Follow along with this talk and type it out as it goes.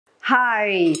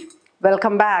Hi,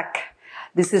 welcome back.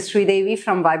 This is Sridevi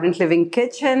from Vibrant Living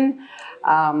Kitchen.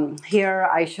 Here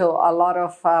I show a lot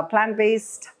of all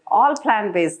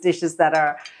plant-based dishes that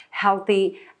are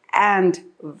healthy and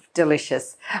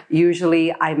delicious.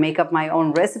 Usually I make up my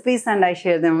own recipes and I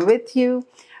share them with you.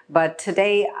 But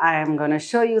today I'm going to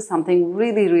show you something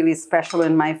really special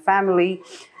in my family,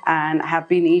 and I have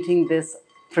been eating this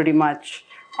pretty much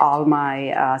all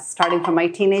my, starting from my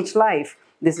teenage life.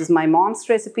 This is my mom's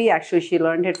recipe. Actually, she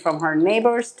learned it from her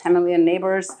neighbors, Tamilian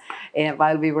neighbors,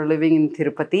 while we were living in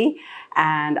Tirupati.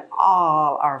 And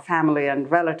all our family and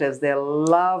relatives, they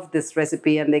love this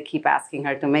recipe and they keep asking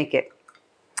her to make it.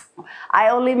 I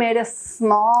only made a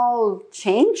small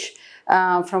change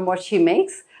from what she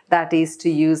makes. That is to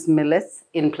use millets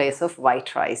in place of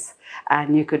white rice.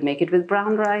 And you could make it with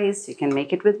brown rice, you can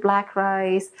make it with black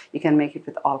rice, you can make it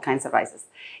with all kinds of rices.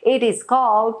 It is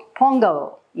called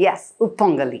pongal. Yes,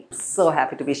 uppongali. So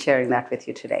happy to be sharing that with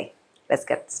you today. Let's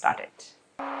get started.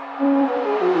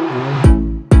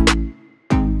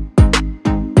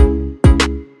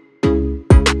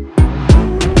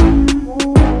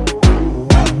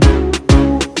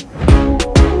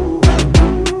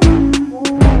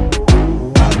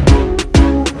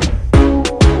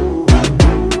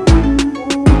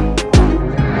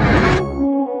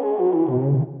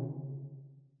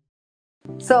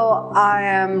 So I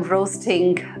am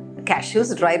roasting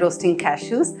cashews, dry roasting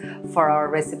cashews for our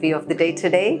recipe of the day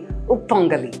today,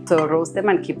 uppongali. So roast them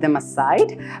and keep them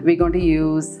aside. We're going to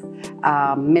use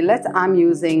millets. I'm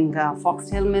using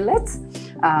foxtail millets,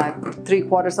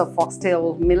 3/4 of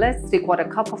foxtail millets,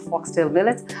 3/4 cup of foxtail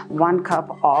millets, 1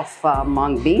 cup of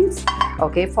mung beans.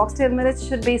 Okay, foxtail millets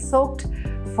should be soaked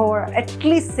for at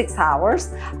least 6 hours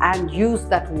and use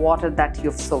that water that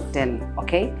you've soaked in.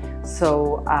 Okay,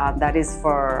 so that is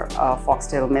for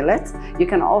foxtail millets. You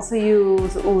can also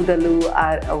use udalu,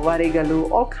 varigalu,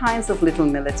 all kinds of little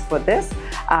millets for this,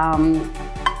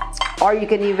 or you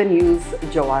can even use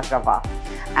jowar rava.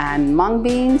 And mung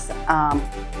beans,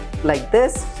 like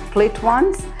this, split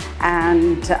ones,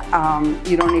 and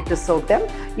you don't need to soak them.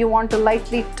 You want to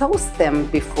lightly toast them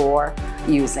before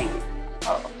using.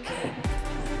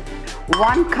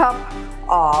 1 cup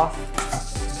of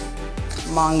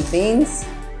mung beans,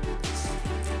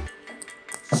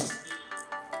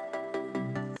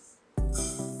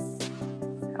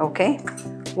 okay,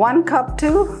 1 cup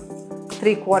to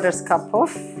 3/4 cup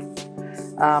of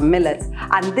millets.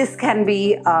 And this can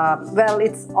be, well,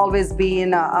 it's always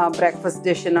been a breakfast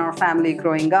dish in our family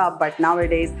growing up, but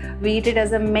nowadays we eat it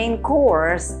as a main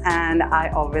course, and I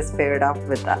always pair it up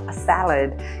with a salad.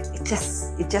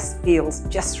 It just feels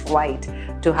just right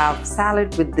to have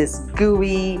salad with this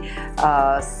gooey,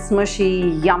 smushy,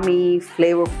 yummy,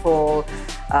 flavorful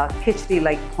khichdi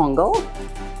like pongal.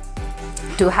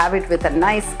 To have it with a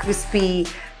nice, crispy,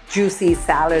 juicy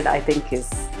salad, I think is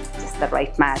just the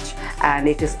right match. And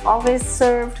it is always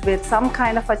served with some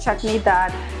kind of a chutney.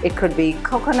 That it could be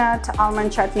coconut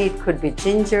almond chutney, it could be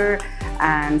ginger,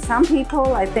 and some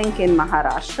people, I think in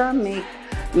Maharashtra,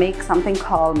 make something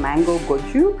called mango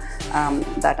goju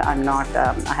that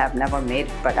I have never made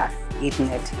it, but I've eaten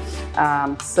it.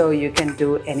 So you can do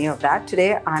any of that.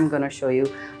 Today I'm going to show you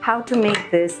how to make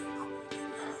this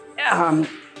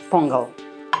pongal.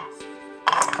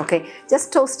 Okay,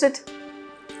 just toast it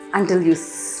until you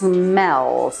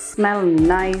smell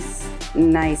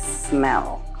nice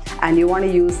smell. And you want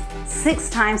to use 6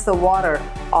 times the water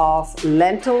of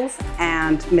lentils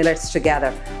and millets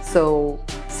together. So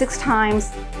 6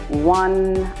 times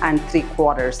 1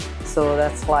 3/4. So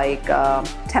that's like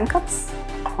 10 cups,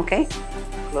 okay?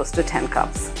 Close to 10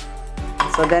 cups.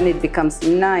 So then it becomes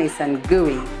nice and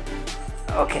gooey.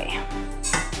 Okay.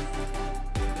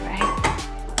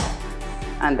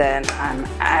 And then I'm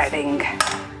adding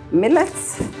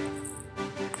millets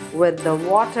with the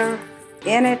water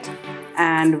in it,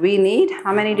 and we need,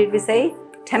 how many did we say?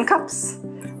 10 cups.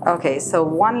 Okay, so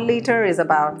 1 liter is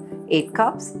about 8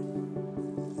 cups.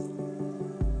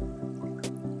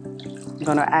 I'm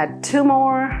gonna add 2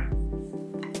 more.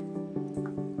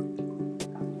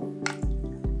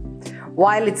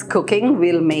 While it's cooking,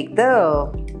 we'll make the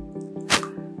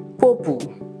popu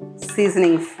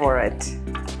seasoning for it.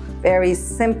 Very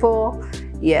simple,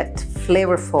 yet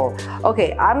flavorful. Okay,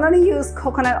 I'm going to use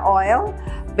coconut oil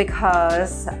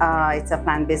because it's a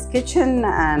plant-based kitchen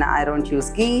and I don't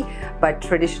use ghee, but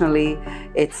traditionally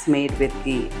it's made with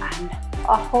ghee, and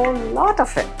a whole lot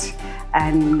of it.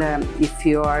 And if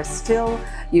you are still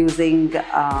using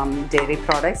dairy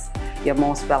products, you're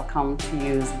most welcome to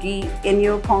use ghee in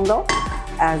your pongal,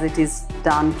 as it is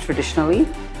done traditionally.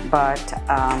 But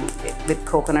with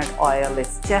coconut oil,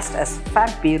 it's just as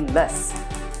fabulous.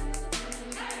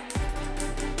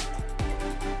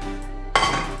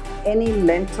 any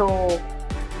lentil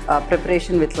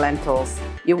preparation with lentils,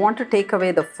 you want to take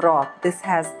away the froth. This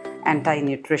has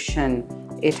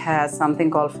anti-nutrition. It has something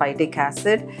called phytic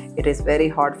acid. It is very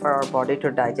hard for our body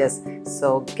to digest.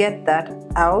 So get that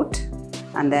out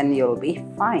and then you'll be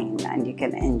fine and you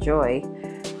can enjoy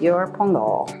your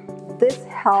pongal. This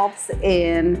helps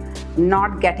in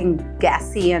not getting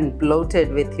gassy and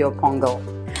bloated with your pongal.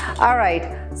 All right,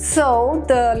 so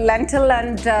the lentil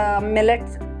and millet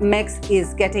mix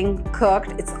is getting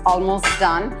cooked. It's almost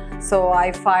done. So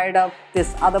I fired up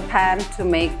this other pan to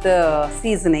make the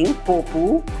seasoning,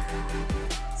 popu.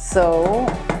 So,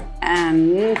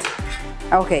 and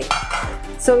okay,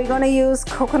 so we're gonna use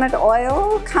coconut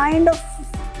oil kind of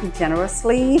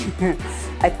generously.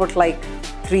 I put like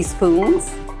 3 spoons,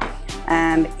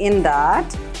 and in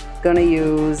that, gonna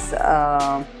use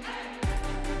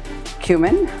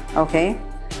cumin, okay,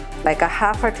 like a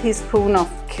half a teaspoon of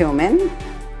cumin.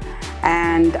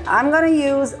 And I'm gonna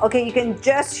use, okay, you can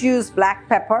just use black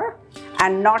pepper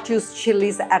and not use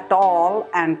chilies at all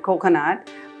and coconut,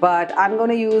 but I'm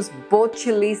gonna use both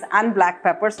chilies and black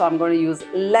pepper, so I'm gonna use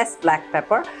less black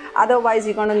pepper. Otherwise,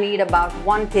 you're gonna need about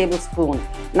 1 tablespoon.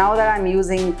 Now that I'm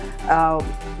using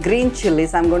green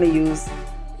chilies, I'm gonna use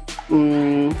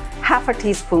half a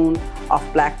teaspoon of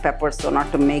black pepper, so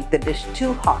not to make the dish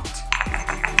too hot.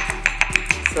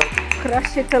 So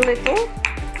crush it a little.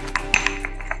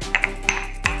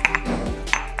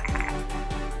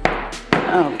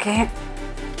 Okay,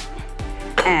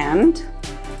 and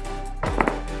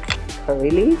curry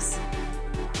leaves,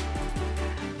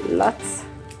 lots.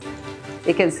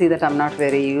 You can see that I'm not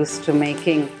very used to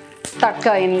making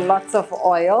tadka in lots of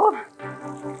oil,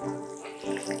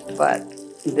 but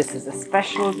this is a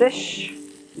special dish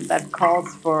that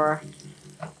calls for,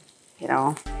 you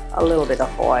know, a little bit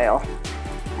of oil.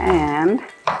 And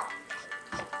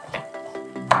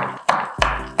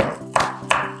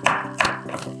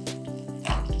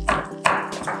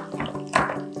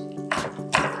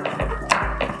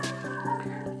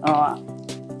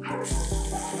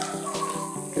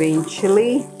green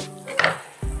chili,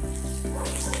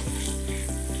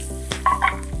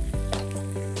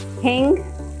 hing,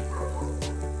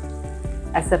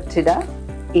 asafetida,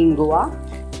 ingua,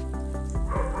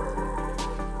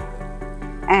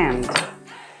 and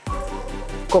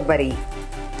kobari,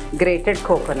 grated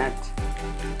coconut.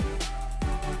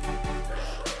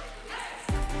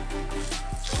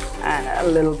 And a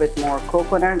little bit more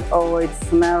coconut. Oh, it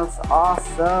smells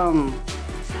awesome.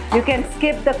 You can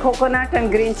skip the coconut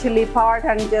and green chili part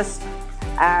and just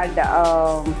add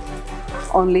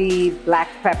only black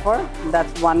pepper.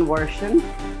 That's one version.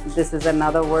 This is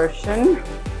another version.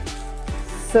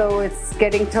 So it's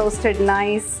getting toasted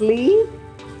nicely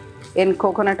in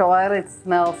coconut oil. It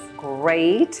smells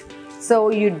great. So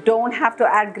you don't have to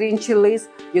add green chilies.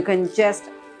 You can just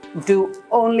do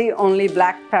only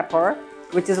black pepper,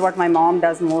 which is what my mom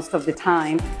does most of the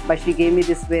time, but she gave me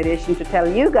this variation to tell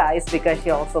you guys because she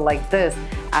also liked this.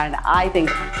 And I think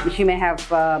she may have,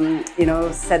 you know,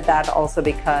 said that also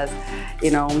because,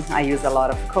 you know, I use a lot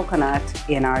of coconut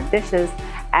in our dishes,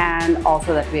 and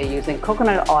also that we are using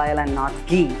coconut oil and not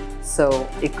ghee. So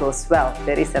it goes well.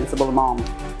 Very sensible mom.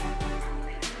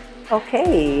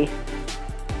 Okay.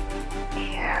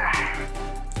 Here.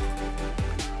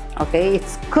 Okay,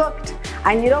 it's cooked,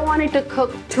 and you don't want it to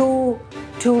cook too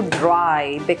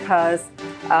dry because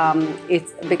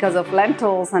it's because of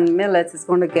lentils and millets. It's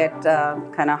going to get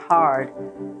kind of hard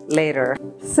later.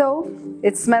 So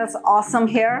it smells awesome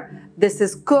here. This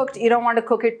is cooked. You don't want to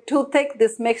cook it too thick,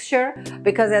 this mixture,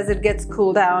 because as it gets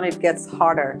cooled down, it gets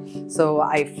harder. So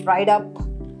I fried up,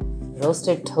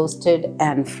 roasted, toasted,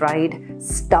 and fried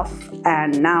stuff.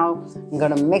 And now I'm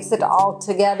gonna mix it all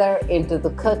together into the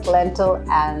cooked lentil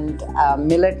and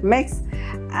millet mix.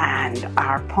 And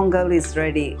our pongal is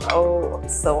ready. Oh, I'm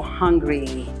so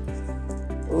hungry.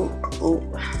 Ooh, ooh.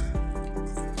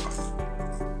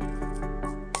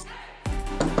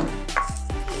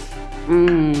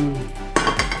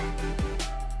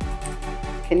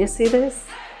 Can you see this?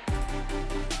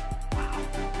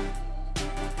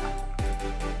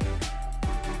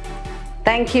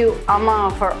 Thank you,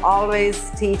 Amma, for always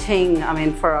teaching,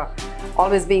 for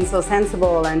always being so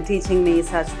sensible and teaching me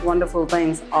such wonderful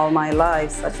things all my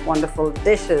life, such wonderful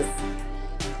dishes.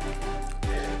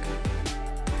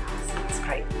 That's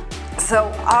great. So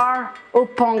our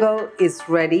uppongal is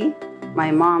ready.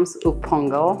 My mom's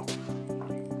uppongal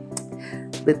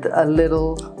with a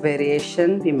little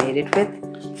variation. We made it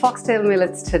with foxtail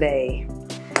millets today.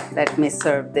 Let me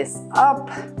serve this up.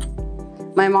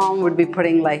 My mom would be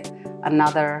putting like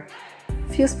another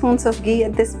few spoons of ghee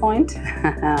at this point.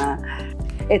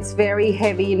 It's very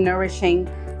heavy, nourishing,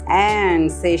 and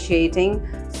satiating.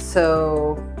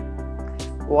 So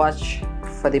watch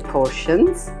for the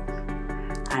portions.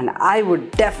 And I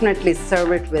would definitely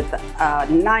serve it with a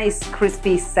nice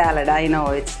crispy salad. I know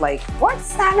it's like, what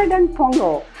salad and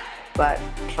pongal? But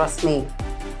trust me,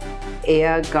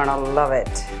 you're gonna love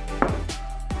it.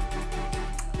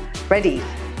 Ready?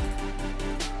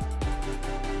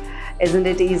 Isn't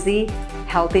it easy?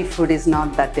 Healthy food is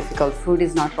not that difficult. Food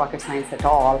is not rocket science at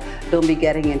all. Don't be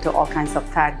getting into all kinds of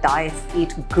fat diets.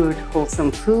 Eat good,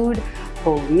 wholesome food,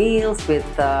 whole meals with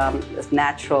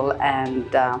natural and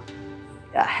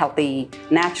healthy,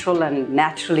 natural and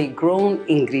naturally grown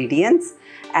ingredients,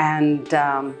 and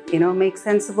make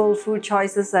sensible food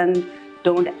choices, and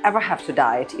don't ever have to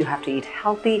diet. You have to eat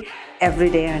healthy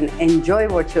every day and enjoy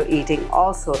what you're eating.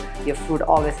 Also, your food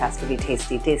always has to be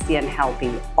tasty and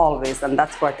healthy always, and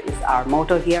that's what is our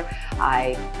motto here.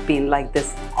 I've been like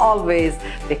this always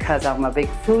because I'm a big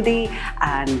foodie,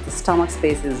 and the stomach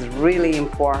space is really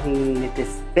important. It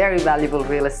is very valuable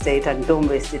real estate, and don't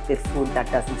waste it with food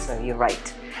that doesn't serve you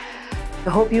right. I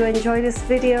hope you enjoy this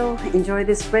video, enjoy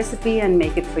this recipe, and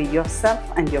make it for yourself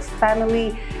and your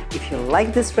family. If you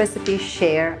like this recipe,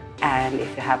 share, and if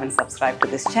you haven't subscribed to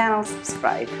this channel,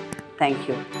 subscribe. Thank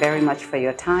you very much for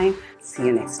your time. See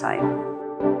you next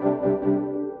time.